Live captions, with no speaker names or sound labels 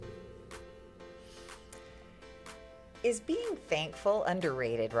Is being thankful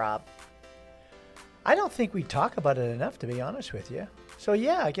underrated, Rob? I don't think we talk about it enough, to be honest with you. So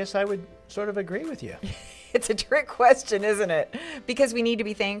yeah, I guess I would sort of agree with you. It's a trick question, isn't it? Because we need to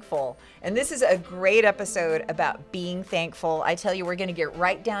be thankful. And this is a great episode about being thankful. I tell you, we're going to get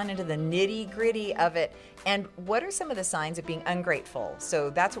right down into the nitty gritty of it. And what are some of the signs of being ungrateful? So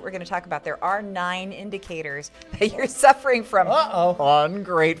that's what we're going to talk about. There are 9 indicators that you're suffering from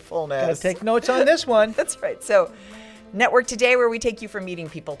ungratefulness. Gotta take notes on this one. That's right. So Network Today, where we take you from meeting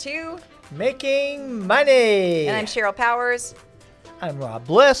people to Making money. And I'm Cheryl Powers. I'm Rob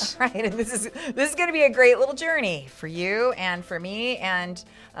Bliss. Right, and this is going to be a great little journey for you and for me and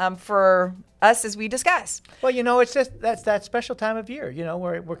for us as we discuss. Well, you know, it's just that's that special time of year. You know,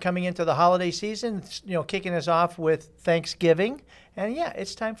 we're coming into the holiday season. You know, kicking us off with Thanksgiving, and yeah,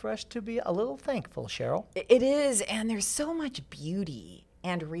 it's time for us to be a little thankful, Cheryl. It is, and there's so much beauty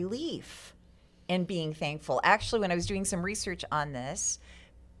and relief in being thankful. Actually, when I was doing some research on this,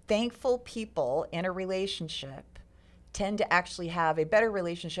 thankful people in a relationship tend to actually have a better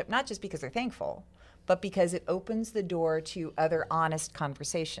relationship, not just because they're thankful, but because it opens the door to other honest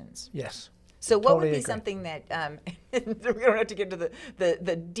conversations. Yes. So what Totally would be agree. something that, we don't have to get into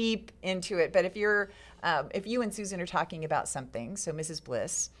the deep into it, but if you and Susan are talking about something, so Mrs.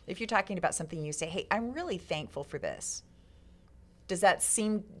 Bliss, if you're talking about something, you say, hey, I'm really thankful for this. Does that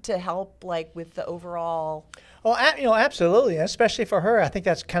seem to help, like, with the overall? Oh, you know, absolutely. Especially for her, I think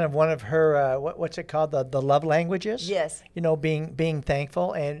that's kind of one of her what's it called, the love languages. Yes. You know, being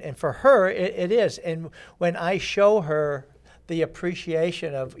thankful, and for her, it is. And when I show her the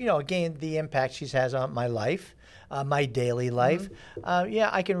appreciation of, you know, again, the impact she has on my life, my daily life, yeah,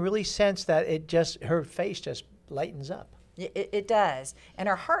 I can really sense that her face just lightens up. It does, and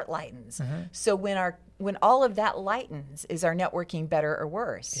our heart lightens. So when all of that lightens, is our networking better or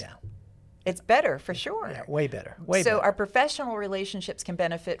worse? Yeah. It's better for sure. Yeah, way better. So our professional relationships can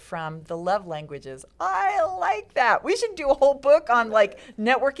benefit from the love languages. I like that. We should do a whole book on, like,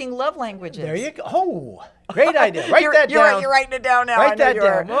 networking love languages. There you go. Oh, great idea. Write that down. You're writing it down now. Write that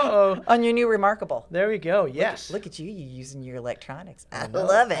down. Uh-oh. On your new Remarkable. There we go. Yes. Look at you using your electronics. I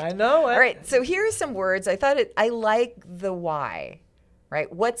love it. I know it. All right. So here are some words. I like the why. Right?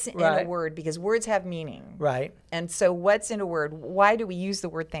 What's in a word? Because words have meaning. Right. And so what's in a word? Why do we use the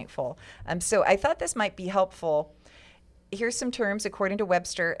word thankful? So I thought this might be helpful. Here's some terms according to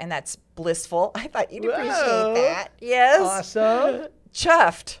Webster, and that's blissful. I thought you'd appreciate that. Yes. Awesome.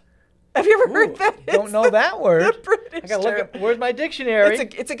 Chuffed. Have you ever heard that? Don't know that word. The British I gotta look term. up. Where's my dictionary?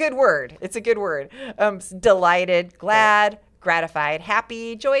 It's a good word. It's a good word. Delighted, glad, gratified,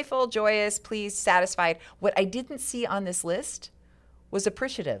 happy, joyful, joyous, pleased, satisfied. What I didn't see on this list was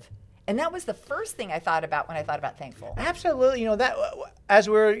appreciative. And that was the first thing I thought about when I thought about thankful. Absolutely. You know, that as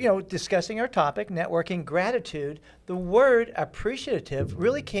we're, you know, discussing our topic, networking, gratitude, the word appreciative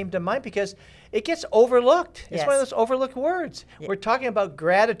really came to mind because it gets overlooked. It's one of those overlooked words. Yeah. We're talking about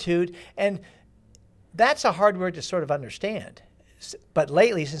gratitude, and that's a hard word to sort of understand. But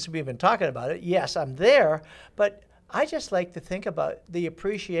lately, since we've been talking about it, yes, I'm there, but I just like to think about the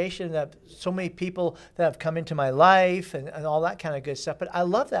appreciation of so many people that have come into my life and all that kind of good stuff. But I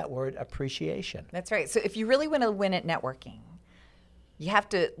love that word, appreciation. That's right. So if you really want to win at networking, you have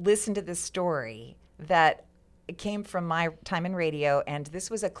to listen to this story that came from my time in radio. And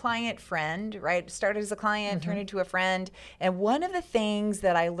this was a client friend, right? Started as a client, turned into a friend. And one of the things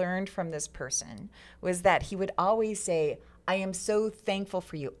that I learned from this person was that he would always say, I am so thankful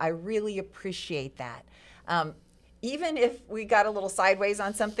for you. I really appreciate that. Even if we got a little sideways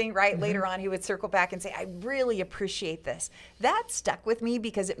on something, right, later on he would circle back and say, I really appreciate this. That stuck with me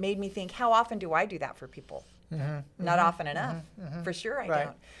because it made me think, how often do I do that for people? Not often enough. For sure I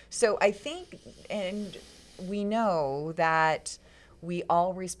don't. So I think, and we know that we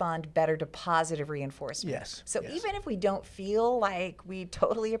all respond better to positive reinforcement. Yes. So even if we don't feel like we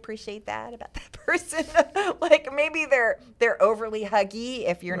totally appreciate that about that person, like maybe they're overly huggy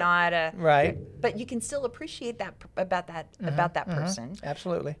if you're not right. But you can still appreciate that about that person.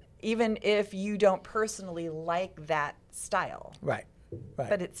 Absolutely. Even if you don't personally like that style. Right.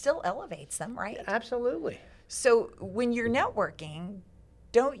 But it still elevates them, right? Absolutely. So when you're networking,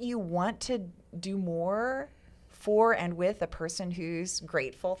 don't you want to do more for and with a person who's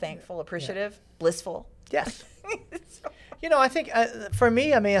grateful, thankful, appreciative, blissful? Yes. You know, I think for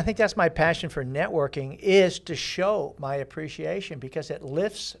me, I think that's my passion for networking is to show my appreciation because it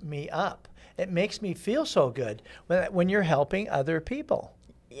lifts me up. It makes me feel so good when you're helping other people.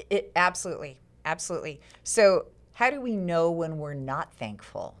 Absolutely. So how do we know when we're not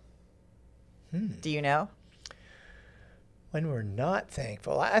thankful? Do you know? When we're not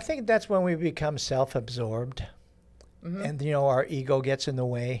thankful, I think that's when we become self-absorbed. and our ego gets in the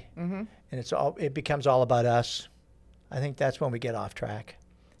way, and it becomes all about us. I think that's when we get off track.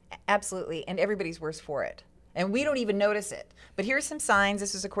 Absolutely, and everybody's worse for it. And we don't even notice it. But here's some signs.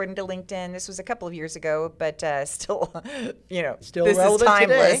 This was according to LinkedIn. This was a couple of years ago, but still, still this relevant is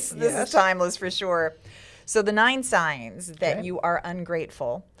timeless. today. This is timeless for sure. So the 9 signs that you are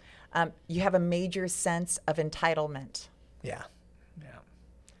ungrateful. You have a major sense of entitlement. Yeah.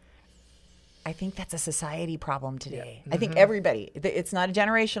 I think that's a society problem today. I think everybody. It's not a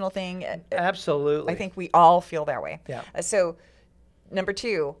generational thing. Absolutely. I think we all feel that way. Yeah. So, number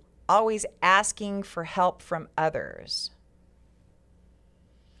 2. Always asking for help from others.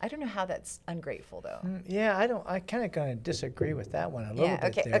 I don't know how that's ungrateful, though. Yeah, I kind of going to disagree with that one a little bit.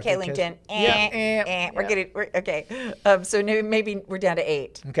 Okay, there okay, because, LinkedIn. We're getting okay. So maybe we're down to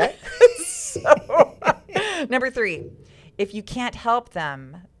 8. Okay. So, number 3, if you can't help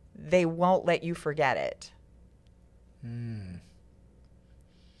them, they won't let you forget it.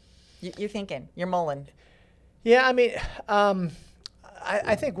 You're thinking. You're mulling. Yeah, I mean,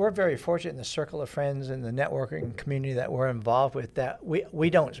 I think we're very fortunate in the circle of friends and the networking community that we're involved with that we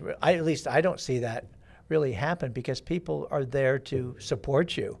don't, at least I don't see that really happen because people are there to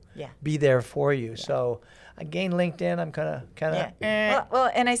support you, be there for you. So again, LinkedIn, I'm kind of. Well,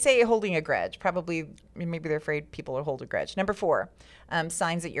 and I say holding a grudge. Probably, maybe they're afraid people will hold a grudge. Number 4,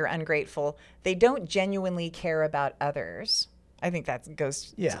 signs that you're ungrateful. They don't genuinely care about others. I think that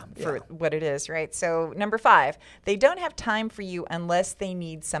goes for what it is, right? So number 5, they don't have time for you unless they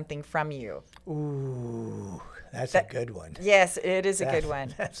need something from you. Ooh, that's a good one. Yes, it is a good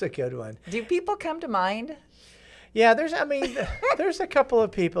one. That's a good one. Do people come to mind? Yeah, there's a couple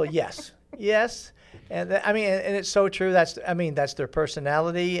of people. Yes, and and it's so true. That's their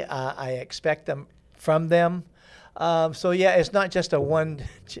personality. I expect them from them. So yeah, it's not just a one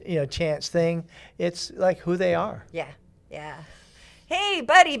chance thing. It's like who they are. Yeah. Hey,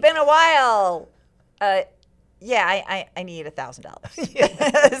 buddy, been a while. I need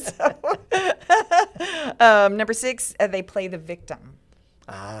 $1,000. So, number 6, they play the victim.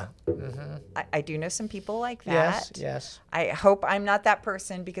 I do know some people like that. Yes. I hope I'm not that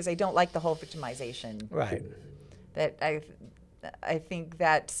person because I don't like the whole victimization. Right. That I think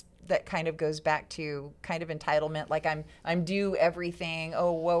that kind of goes back to kind of entitlement, like I'm due everything.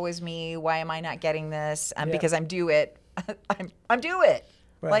 Oh, woe is me. Why am I not getting this? Because I'm due it. I'm due it.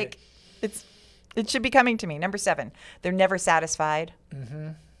 Right. Like it should be coming to me. Number 7, they're never satisfied.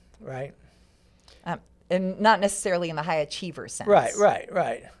 Right. And not necessarily in the high achiever sense. Right.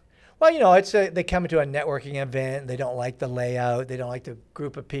 Well, it's they come to a networking event. They don't like the layout. They don't like the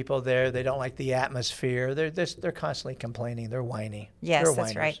group of people there. They don't like the atmosphere. They're constantly complaining. They're whiny. Yes, they're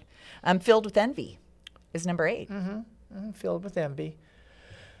that's whiners. right. Filled with envy is number 8. Filled with envy.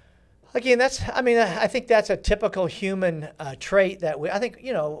 Again, I think that's a typical human trait that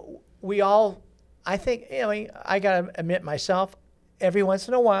we all. I think I gotta admit myself. Every once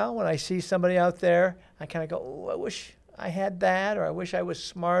in a while, when I see somebody out there, I kind of go, "Oh, I wish I had that," or "I wish I was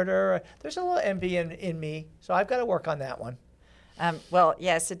smarter." There's a little envy in me, so I've got to work on that one. Well,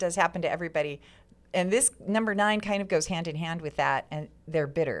 yes, it does happen to everybody, and this number 9 kind of goes hand in hand with that, and they're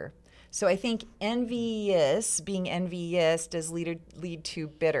bitter. So I think being envious does lead to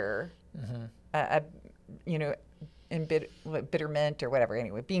bitter, bitterment or whatever.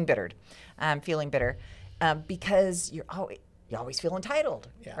 Anyway, being bittered, feeling bitter, because you always feel entitled,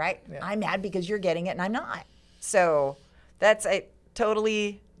 right? Yeah. I'm mad because you're getting it and I'm not. So that's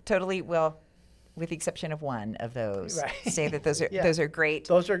totally well, with the exception of one of those, say that those are great.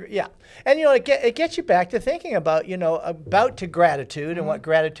 Those are and it gets you back to thinking about to gratitude and what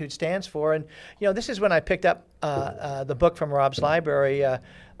gratitude stands for. And this is when I picked up the book from Rob's library,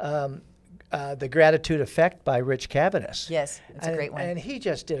 The Gratitude Effect by Rich Cavaniss. Yes, it's a great one. And he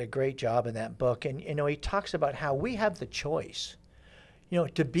just did a great job in that book. And he talks about how we have the choice,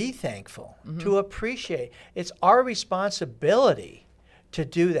 to be thankful, to appreciate. It's our responsibility to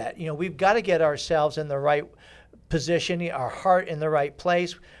do that. We've got to get ourselves in the right position, our heart in the right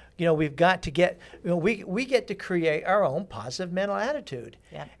place. We've got to get, we get to create our own positive mental attitude.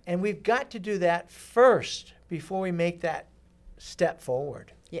 Yeah. And we've got to do that first before we make that step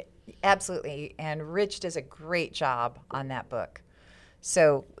forward. Yeah, absolutely. And Rich does a great job on that book.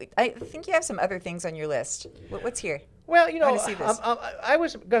 So I think you have some other things on your list. What's here? Well, I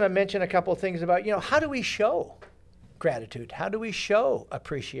was going to mention a couple of things about, how do we show gratitude? How do we show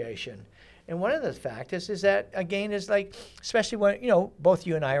appreciation? And one of the factors is that, again, is like, especially when, both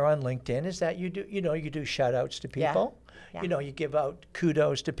you and I are on LinkedIn, is that you do shout outs to people. Yeah. You give out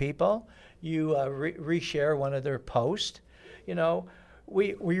kudos to people. You reshare one of their posts.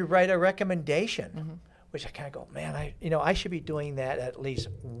 We write a recommendation. which I kind of go, man, I should be doing that at least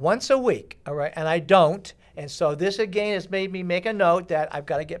once a week, all right? And I don't. And so this, again, has made me make a note that I've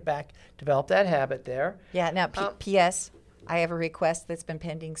got to get back, develop that habit there. Yeah, now, P.S., I have a request that's been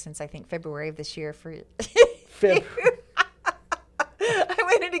pending since, I think, February of this year for I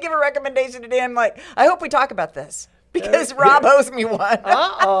waited to give a recommendation today. I'm like, I hope we talk about this because Rob owes me one.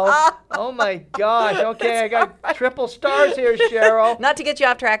 Uh-oh. Oh, my gosh. Okay, I got triple stars here, Cheryl. Not to get you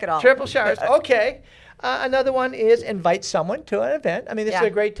off track at all. Triple stars. Okay. Another one is invite someone to an event. I mean, this is a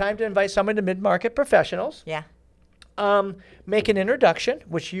great time to invite someone to mid-market professionals. Yeah. Make an introduction,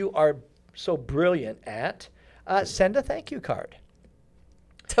 which you are so brilliant at. Send a thank you card.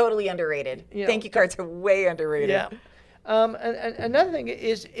 Totally underrated. Thank you cards are way underrated. Yeah. And another thing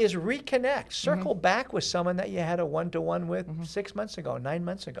is reconnect. Circle back with someone that you had a one-to-one with 6 months ago, 9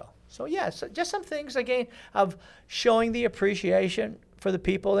 months ago. So, so just some things, again, of showing the appreciation for the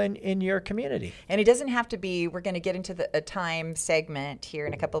people in your community. And it doesn't have to be, we're going to get into a time segment here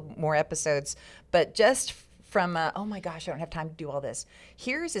in a couple more episodes, but just from, oh my gosh, I don't have time to do all this.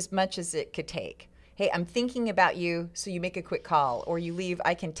 Here's as much as it could take. Hey, I'm thinking about you, so you make a quick call, or you leave.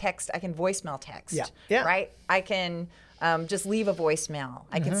 I can voicemail text, right? I can just leave a voicemail.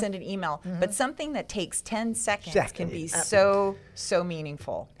 I can send an email, but something that takes 10 seconds can be so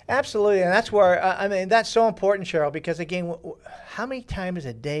meaningful. Absolutely, and that's where, that's so important, Cheryl, because again, how many times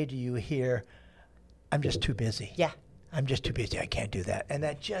a day do you hear, I'm just too busy? Yeah. I'm just too busy, I can't do that. And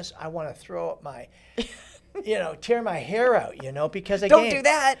that just, I want to throw up my... tear my hair out, because again, don't do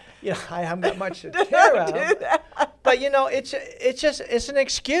that. I haven't got much to tear out. Do that. But it's an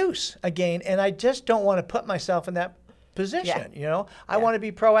excuse again, and I just don't want to put myself in that position. I want to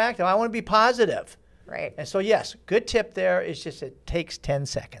be proactive. I want to be positive. Right. And so yes, good tip there is just it takes 10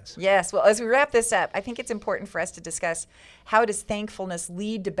 seconds. Yes. Well, as we wrap this up, I think it's important for us to discuss how does thankfulness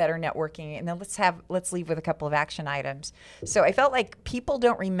lead to better networking, and then let's leave with a couple of action items. So I felt like people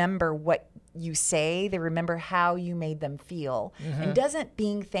don't remember what you say, they remember how you made them feel. And doesn't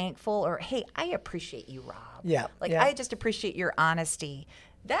being thankful or, hey, I appreciate you, Rob. I just appreciate your honesty.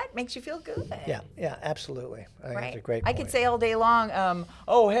 That makes you feel good. Yeah, absolutely. I think that's a great point. I could say all day long,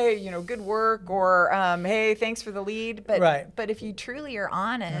 oh, hey, good work, or hey, thanks for the lead. But if you truly are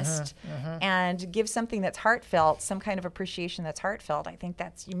honest and give something that's heartfelt, some kind of appreciation that's heartfelt, I think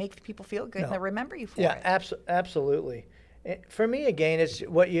you make people feel good and they'll remember you for it. Yeah, absolutely. For me, again, it's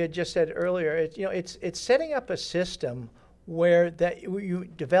what you had just said earlier. It's setting up a system where that you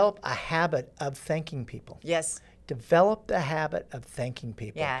develop a habit of thanking people. Yes. Develop the habit of thanking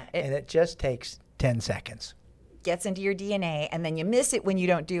people. Yeah. And it just takes 10 seconds. Gets into your DNA, and then you miss it when you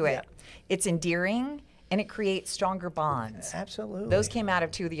don't do it. Yeah. It's endearing, and it creates stronger bonds. Absolutely. Those came out of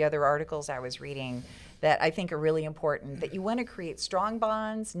two of the other articles I was reading that I think are really important, that you want to create strong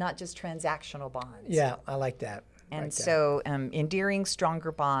bonds, not just transactional bonds. Yeah, I like that. And so endearing,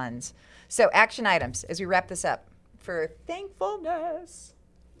 stronger bonds. So action items as we wrap this up for thankfulness.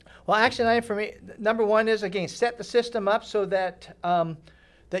 Well, action item for me, number one is, again, set the system up so that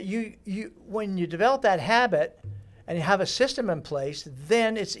that you when you develop that habit and you have a system in place,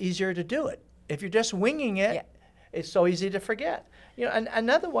 then it's easier to do it. If you're just winging it, it's so easy to forget. And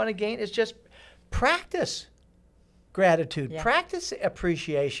another one, again, is just practice gratitude, practice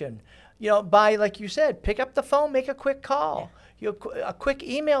appreciation. By, like you said, pick up the phone, make a quick call, a quick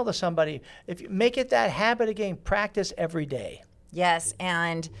email to somebody. If you make it that habit again, practice every day. Yes,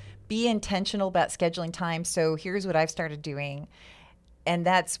 and be intentional about scheduling time. So here's what I've started doing, and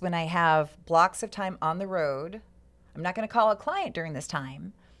that's when I have blocks of time on the road. I'm not going to call a client during this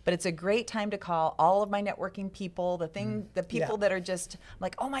time, but it's a great time to call all of my networking people, the people that are just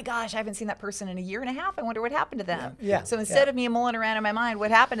like, oh my gosh, I haven't seen that person in a year and a half. I wonder what happened to them. So instead of me mulling around in my mind,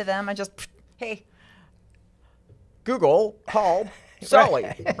 what happened to them, I just, hey, Google, call Sully,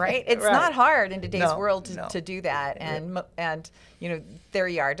 right? It's not hard in today's world to do that, and there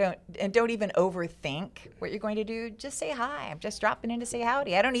you are. Don't even overthink what you're going to do. Just say hi. I'm just dropping in to say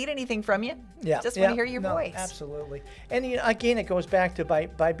howdy. I don't need anything from you. Just want to hear your voice. Absolutely. And again, it goes back to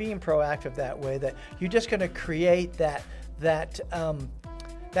by being proactive that way, that you're just going to create that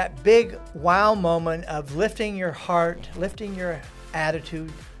big wow moment of lifting your heart, lifting your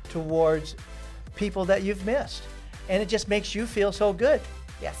attitude towards people that you've missed. And it just makes you feel so good.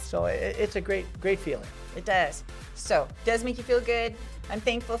 Yes. So it's a great feeling. It does. So it does make you feel good. I'm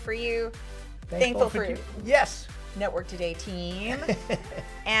thankful for you. Thankful for you. Yes. Network Today team.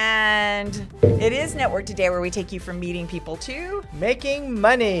 And it is Network Today, where we take you from meeting people to making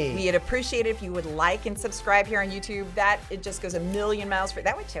money. We'd appreciate it if you would like and subscribe here on YouTube. It just goes a million miles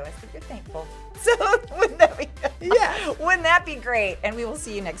that would show us that you're thankful. So wouldn't that be? Wouldn't that be great? And we will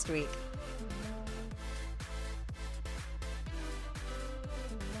see you next week.